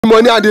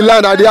money and the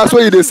land and the house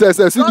where you dey sell.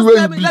 See the way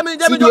you be.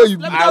 See the way you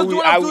be.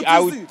 I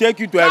will take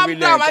you to every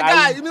length. Calm down, my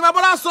guy. You mean my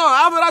brother's son. I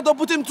have a right to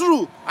put him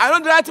through. I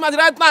know the right time at the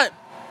right time.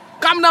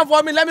 Calm down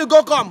for me. Let me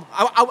go come.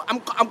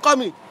 I'm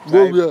coming.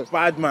 Go where?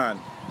 Bad man.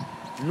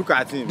 Look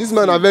at him. This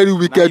man a very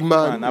wicked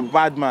man. A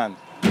bad man.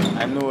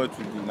 I know what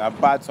to do. A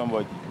bad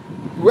somebody.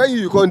 Where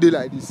you can't do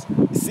like this?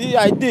 See,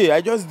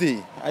 I just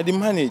did. I did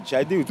manage.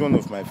 I did with one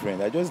of my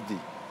friends. I just did.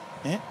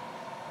 Eh?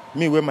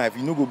 Me where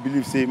you no go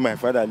believe say my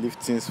father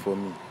left things for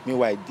me. Me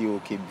why I did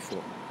okay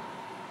before.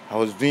 I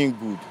was doing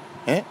good.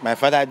 Eh? My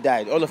father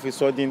died. All of a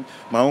sudden,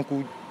 my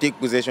uncle take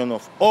possession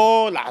of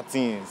all our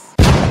things.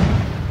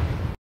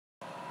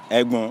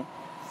 Egbon,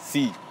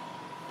 see,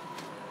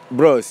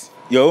 bros,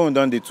 your own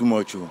done too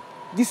much. Oh.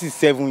 This is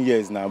 7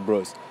 years now,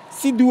 bros.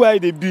 See the way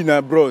they be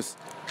now, bros.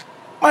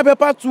 My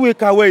papa 2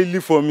 acres where he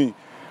live for me.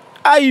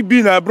 How you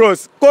be now,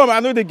 bros? Come,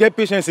 I know they get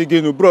patience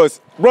again, no, bros.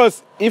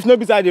 Bros, if no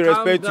beside they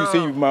respect you, say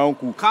you my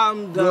uncle.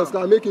 Calm down. Bros,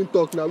 can make him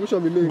talk now. Which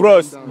one be make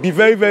bros, be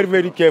very, very,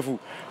 very careful.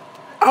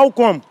 How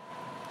come?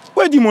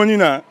 Where the money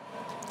now?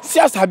 See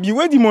as I be,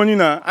 where the money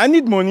now? I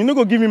need money, no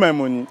go give me my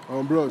money.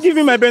 Bros. Give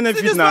me my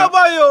benefit this now.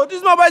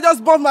 This my boy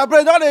just bumped my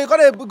brain.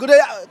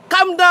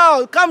 Calm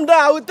down.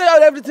 I will tell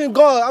you everything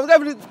gone.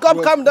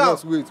 Calm down.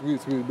 Bros, wait,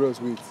 bros,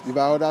 wait. If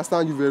I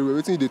understand you very well,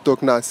 wetin you dey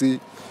talk now,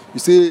 say, you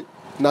say,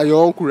 now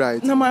your uncle,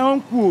 right? Na my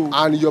uncle.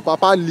 And your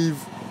papa leave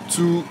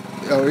 2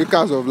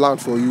 acres of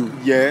land for you.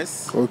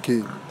 Yes.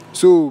 Okay.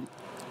 So,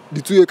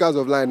 the 2 acres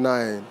of land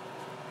now,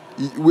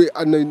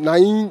 now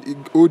he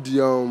hold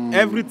the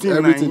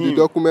everything, the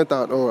document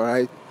and all,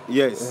 right?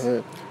 Yes.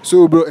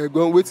 So, bro,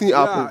 wetin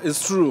happen?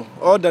 It's true.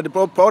 All that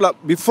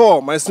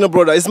before my senior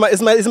brother, it's my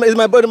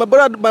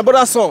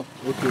brother's son.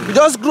 Okay. He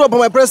just grew up on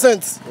my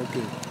present.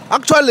 Okay.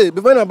 Actually,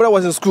 before my brother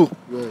was in school,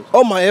 yes,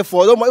 all my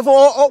effort,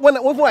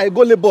 when I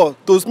go labor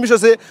to make sure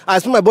say I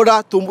expect my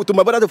brother to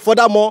my brother to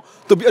furthermore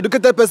to be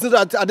educated person so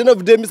that at the end of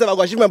the day, myself I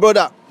go achieve my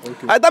brother.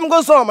 Okay. As time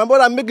goes on, my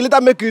brother later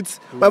make it.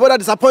 My brother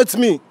disappoints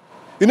me.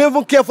 You don't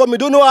even care for me.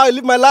 Don't know how I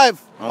live my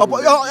life.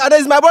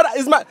 It's my brother.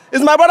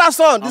 It's my brother's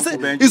son.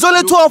 It's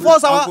only 2 of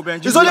us.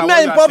 It's only me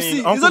and Popsy.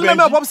 It's only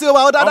me and Popsy.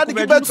 Daddy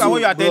give birth to.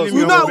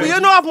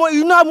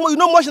 You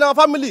know much in our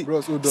family.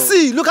 Bros,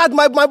 see, look at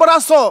my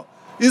brother's son.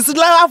 It's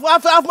like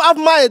half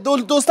mine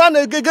to stand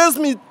against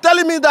me,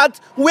 telling me that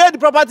where the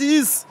property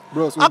is.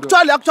 Bros,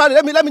 actually,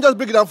 let me just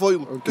break it down for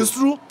you. Okay. It's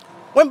true.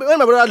 When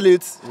my brother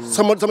late,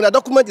 some of the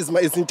document is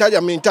in charge.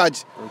 I'm in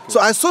charge. Okay.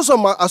 So I sold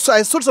some. I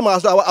sold some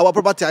of our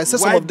property. I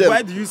sold some of them.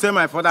 Why do you sell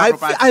my father's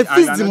property? I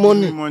fixed the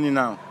money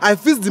now. I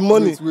fixed the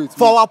money wait.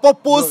 for our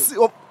purpose.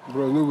 Bro,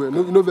 no way.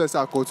 No verse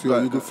I caught you.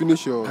 You go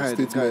finish your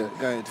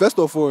statement. First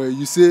of all,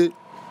 you say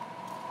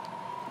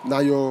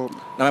now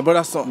my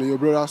brother's son. Your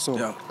brother's son.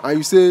 Yeah. And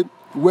you say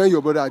when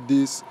your brother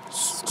days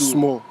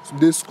small,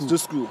 day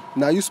school.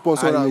 Now you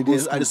sponsor and go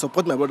school. I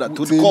support my brother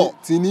to the core.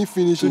 Till he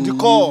finish in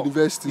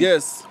university.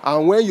 Yes.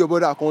 And when your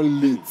brother come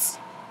late,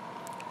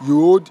 you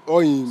hold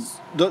all him.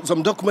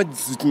 Some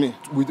documents with me.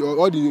 With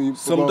all the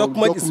some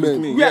documents with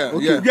me. Yeah.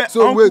 Okay. Yeah.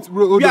 So wait,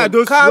 bro. Hold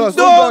on. Calm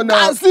down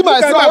now. See my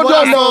son. Hold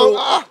on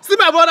now. See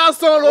my brother's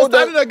son.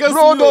 Standing against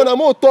me. Hold on. I'm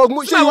gonna talk.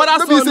 See my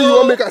brother's son. Maybe you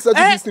want make I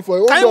settle this thing for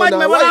you. Can you imagine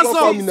my brother's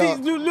son?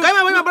 Can you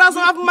imagine my brother's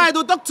son have mind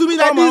to talk to me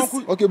like this?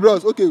 Okay,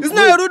 bros. Okay. It's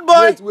not a rude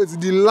boy. Wait.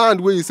 The land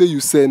where you say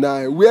you sell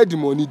now, where the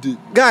money dey?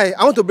 Guy,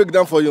 I want to break it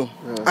down for you.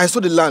 Yeah. I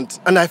sold the land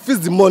and I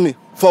fixed the money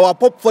for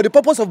the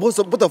purpose of both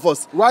of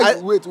us. Why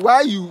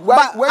you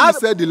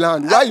sell the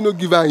land? Why you not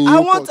give her in I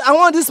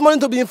want this money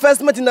to be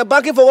investment in the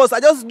banking for us. I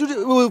just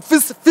do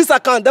fixed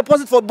account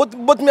deposit for both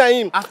me and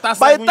him. After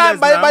 7 years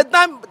by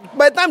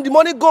the time the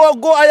money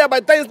go higher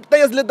by 10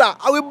 years later,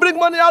 I will bring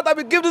money out. I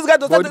will give this guy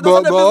to start the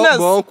business.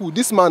 But uncle,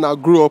 this man a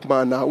grow up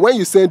man now. When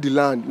you sell the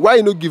land, why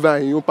you not give her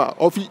in part?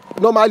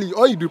 Normally,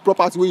 all you do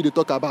property where you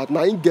talk about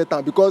now, you get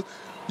her because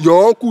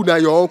your uncle now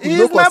your uncle.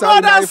 It's my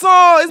brother's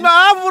son. It's my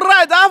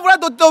I have right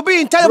to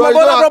be in charge of my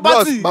brother's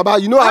property. Baba,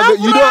 you don't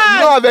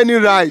have any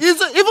right.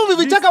 Even if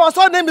we check our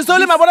son name, it's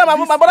only my brother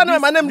name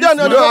and my name there on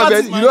the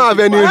property. You don't have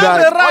any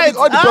right.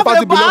 All the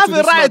property belongs to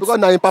this man because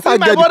now his papa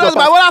get the property.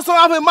 My brother's son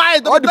have a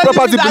mind. All the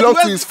property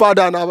belongs to his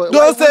father now.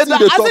 Don't say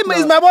that. I think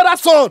it's my brother's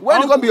son.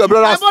 When you gonna be your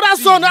brother's son? My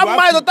brother's son have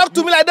mind to talk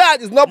to me like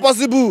that. It's not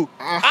possible.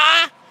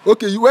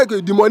 Okay, you work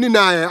with the money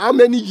now. How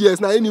many years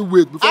now? Any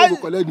wait before you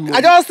collect the money? I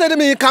just said to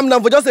me, calm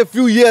down for just a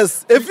few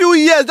years.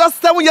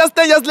 Just 7 years,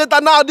 10 years later.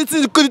 Now this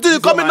is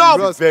coming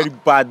up. Very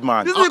bad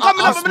man. This is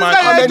coming up.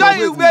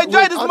 We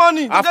enjoy this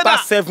money. After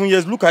 7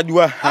 years, look at you.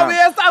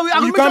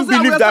 You can't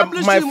believe that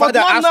my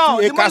father has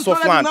 2 acres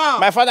of land.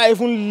 My father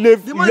even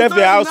left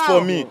the house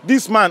for me.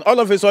 This man, all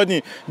of a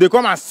sudden, they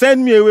come and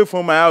send me away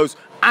from my house.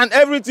 and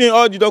everything,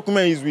 all the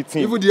document is with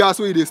him. Even the house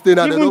where they stay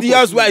now, Even the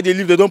house where they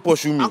live, they don't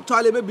pursue me.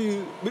 Actually, maybe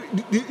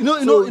you know.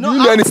 Do you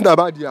know anything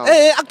about the house?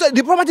 Actually,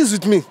 the property is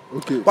with me.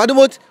 Okay. But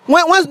when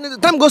the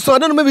time goes on, I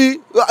don't know. Maybe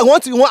I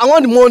want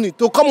the money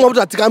to come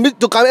up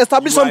to can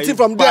establish something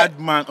from there. Bad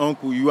man,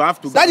 uncle. You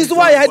have to. That is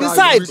why I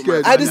decide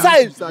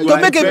to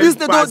make a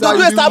business to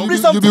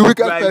establish something. You be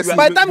wicked person.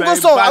 By the time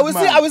goes on, I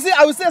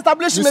will see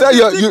establishment.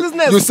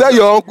 You say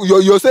your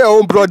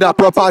own brother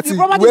property. The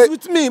property is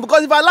with me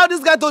because if I allow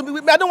this guy to,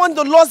 I don't want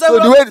to lose so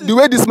the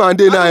way this man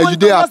dey now, you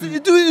dey happy.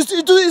 It's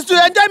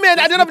to enjoy me at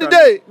the end of the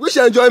day. Which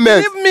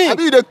enjoyment? Believe me. I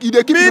mean, you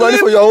dey keep the money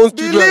for your own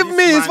children. Believe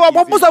me, it's for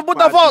purpose of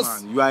both of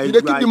us. You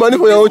dey keep the money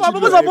for your own It's for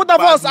children. purpose of both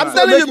of us. I'm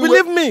telling you,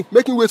 believe me.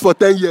 Make him wait for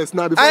 10 years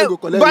now before you go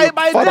collect your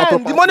By father then,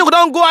 property. the money will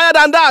don't go higher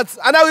than that,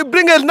 and I will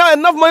bring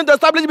enough money to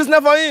establish business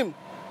for him.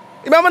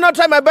 If I'm not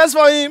try my best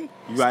for him,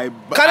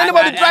 can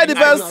anybody try the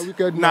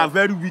best? Nah,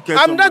 very wicked.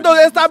 I'm there to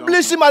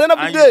establish him at the end of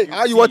the day.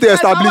 How you want to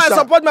establish How I that?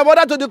 support my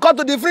brother to the court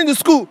to the free in the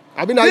school.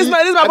 I mean, This is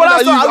my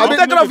brother's son. I will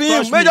take care of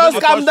him. May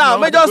just calm down.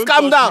 May just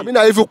calm I down. mean,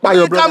 if you pay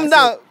your brother. Calm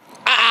down.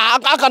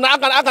 How can I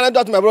do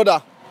that to my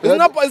brother?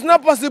 It's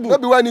not possible.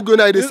 Maybe when you go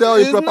now, they sell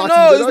your property.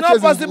 No, it's not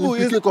possible.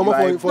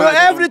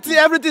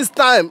 Everything is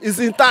time. It's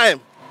in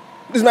time.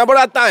 This is my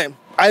brother time.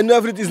 I know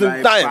everything is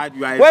in time.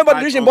 When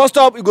everybody reach in bus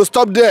stop, you go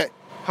stop there.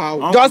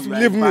 How? Just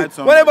believe me.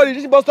 When everybody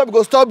reach bus stop, you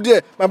go stop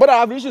there. My brother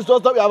have reached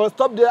bus stop, you have to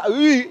stop there.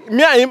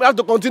 Me and him have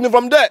to continue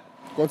from there.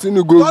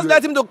 Continue go. Just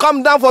let him to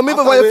come down for me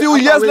for a few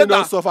years later.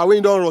 A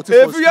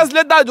few years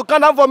later, to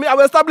come down for me, I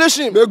will establish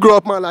him. They grow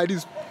up man like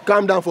this.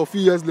 Calm down for a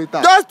few years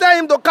later. Just tell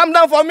him to come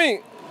down for me.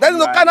 Tell him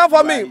to come down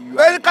for me.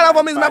 When he come down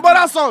for me, it's my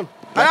brother's son.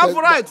 I have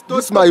right to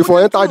this man, if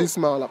I enter this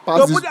man, like,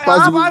 pass this. I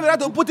have right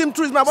to put him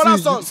through. It's my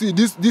brother's son. See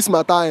this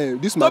matter,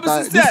 this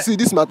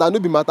matter. No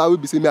be matter. We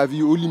be say me have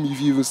you only me if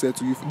you even said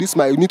to you. This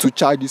man, you need to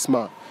charge this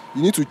man.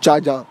 You need to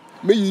charge him.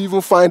 May you even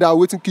find out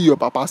wetin kill your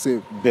papa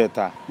sef.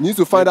 Better. You need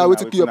to find out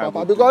wetin kill your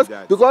papa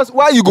because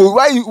why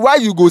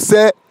you go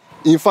sell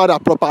in father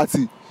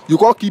property? You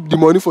can't keep the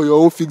money for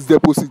your own fixed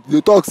deposit. They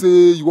talk say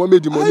you want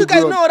make the money. You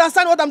guys don't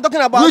understand what I'm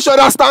talking about. Which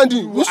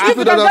understanding? Which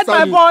stupid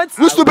understanding?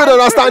 Which stupid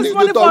understanding?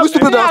 Which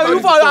stupid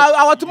understanding? For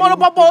our tomorrow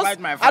purpose,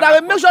 and I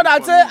will make sure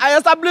that I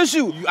establish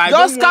you.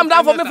 Just calm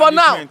down for me for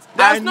now.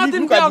 There's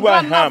nothing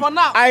going on for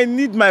now. I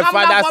need my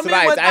father's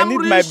right. I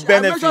need my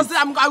benefits.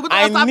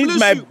 I need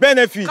my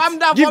benefits.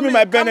 Give me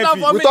my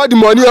benefits. Without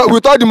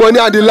the money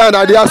and the land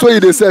and the house where you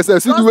dey sell,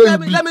 see the way you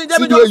be.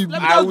 See the way you be.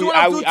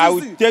 I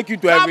will take you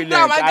to every land.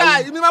 Calm down, my guy.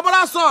 You mean my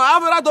brother's son? I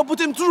have a right to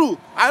put him through.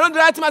 I know the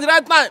right time at the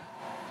right time.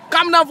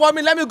 Calm down for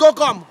me. Let me go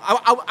come.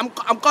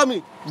 I'm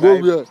coming. Go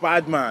where?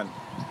 Bad man.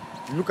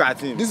 Look at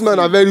him. This man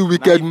a very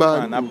wicked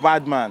man. A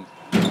bad man.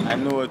 I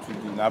know what to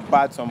do. A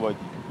bad somebody.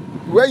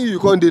 Where you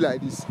can't do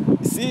like this?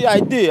 See,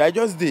 I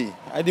just did.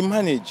 I did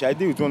manage. I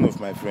did with one of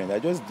my friends. I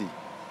just did.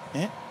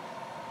 Eh?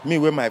 Me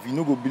where you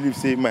no go believe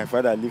say my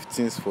father left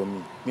things for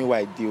me. Me why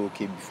I did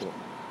okay before.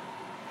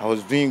 I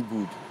was doing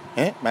good.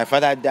 Eh? My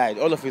father died.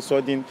 All of a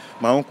sudden,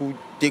 my uncle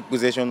take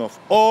possession of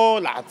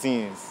all our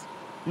things.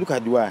 Look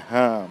at the way I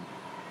am.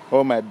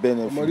 All my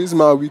benefits. But this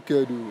man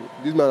wicked.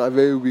 This man a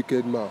very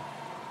wicked man.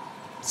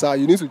 Sir,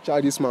 you need to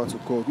charge this man to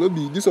court.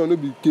 This one no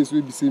be case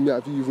where be say me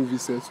have you even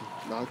visit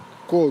to. Now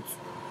court,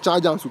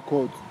 charge him to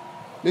court.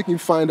 Make him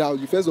find out.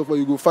 First of all,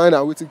 you go find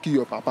out wetin kill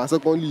your papa.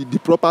 Secondly, the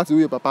property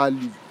where your papa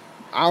live.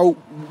 How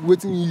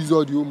wetin he use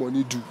all the whole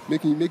money do.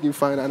 Make him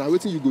find out. Now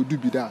wetin you go do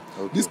be that.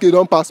 Okay. This kid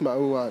don't pass my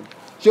own hand.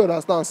 You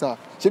understand, sir?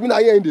 Shebi na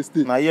here in the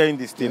state. Na here in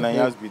the state, na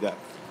here be that.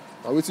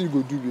 Now wetin you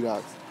go do be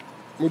that.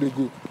 Where they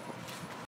go?